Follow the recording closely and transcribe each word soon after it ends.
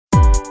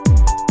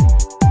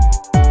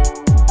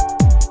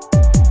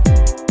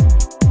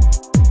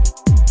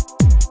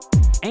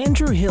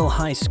Andrew Hill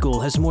High School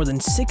has more than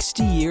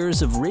 60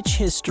 years of rich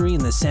history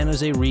in the San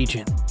Jose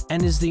region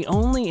and is the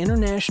only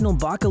International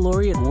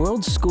Baccalaureate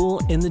World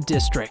School in the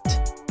district.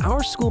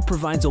 Our school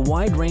provides a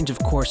wide range of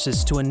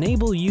courses to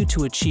enable you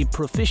to achieve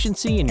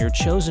proficiency in your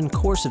chosen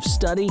course of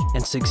study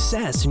and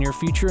success in your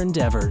future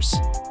endeavors.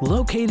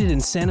 Located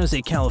in San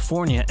Jose,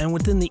 California, and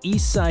within the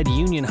Eastside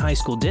Union High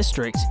School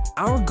District,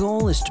 our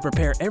goal is to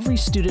prepare every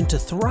student to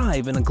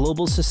thrive in a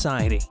global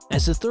society.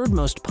 As the third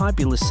most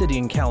populous city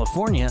in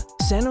California,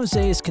 San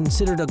Jose is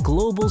considered a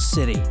global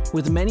city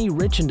with many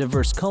rich and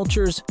diverse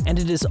cultures, and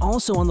it is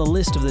also on the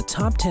list of the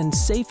top 10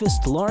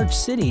 safest large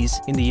cities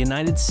in the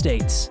United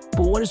States.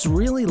 But what has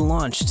really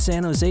launched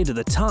San Jose to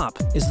the top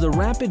is the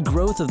rapid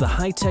growth of the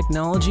high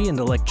technology and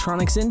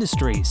electronics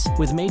industries,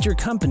 with major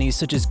companies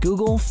such as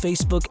Google,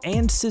 Facebook,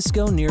 and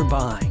Cisco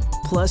nearby.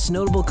 Plus,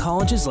 notable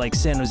colleges like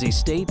San Jose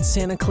State,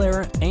 Santa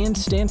Clara, and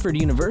Stanford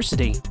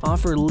University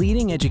offer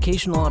leading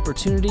educational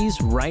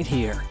opportunities right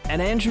here.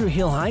 At Andrew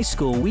Hill High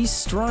School, we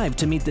strive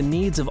to meet the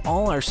needs of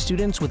all our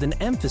students with an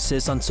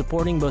emphasis on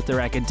supporting both their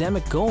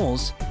academic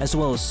goals as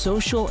well as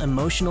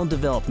social-emotional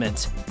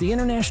development. The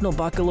International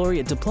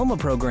Baccalaureate Diploma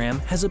Program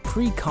has a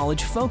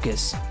pre-college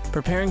focus,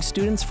 preparing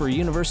students for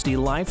university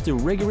life through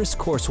rigorous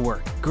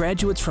coursework.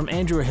 Graduates from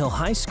Andrew Hill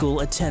High School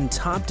attend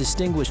top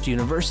distinguished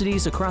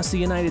universities across the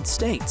United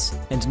States,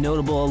 and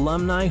notable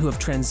alumni who have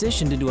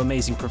transitioned into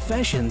amazing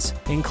professions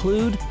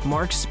include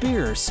Mark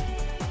Spears,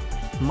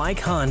 Mike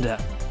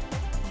Honda,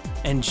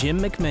 and Jim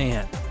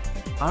McMahon.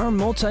 Our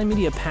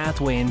Multimedia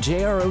Pathway and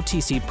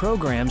JROTC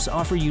programs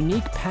offer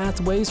unique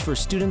pathways for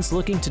students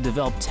looking to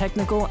develop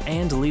technical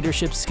and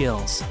leadership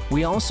skills.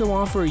 We also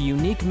offer a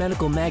unique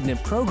medical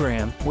magnet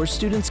program where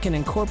students can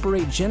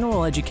incorporate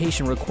general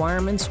education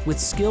requirements with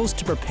skills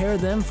to prepare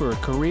them for a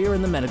career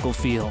in the medical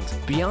field.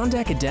 Beyond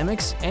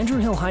academics, Andrew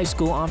Hill High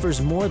School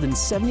offers more than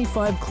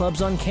 75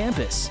 clubs on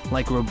campus,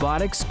 like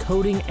robotics,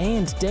 coding,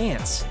 and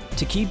dance,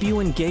 to keep you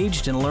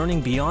engaged in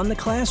learning beyond the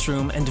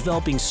classroom and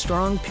developing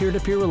strong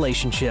peer-to-peer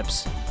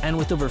relationships. And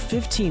with over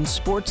 15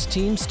 sports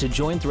teams to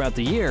join throughout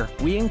the year,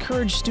 we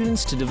encourage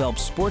students to develop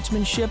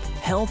sportsmanship,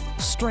 health,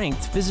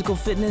 strength, physical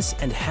fitness,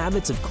 and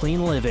habits of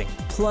clean living.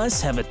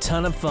 Plus, have a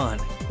ton of fun.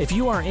 If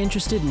you are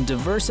interested in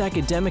diverse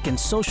academic and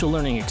social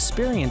learning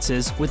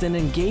experiences with an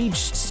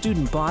engaged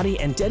student body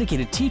and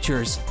dedicated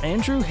teachers,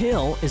 Andrew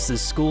Hill is the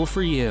school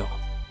for you.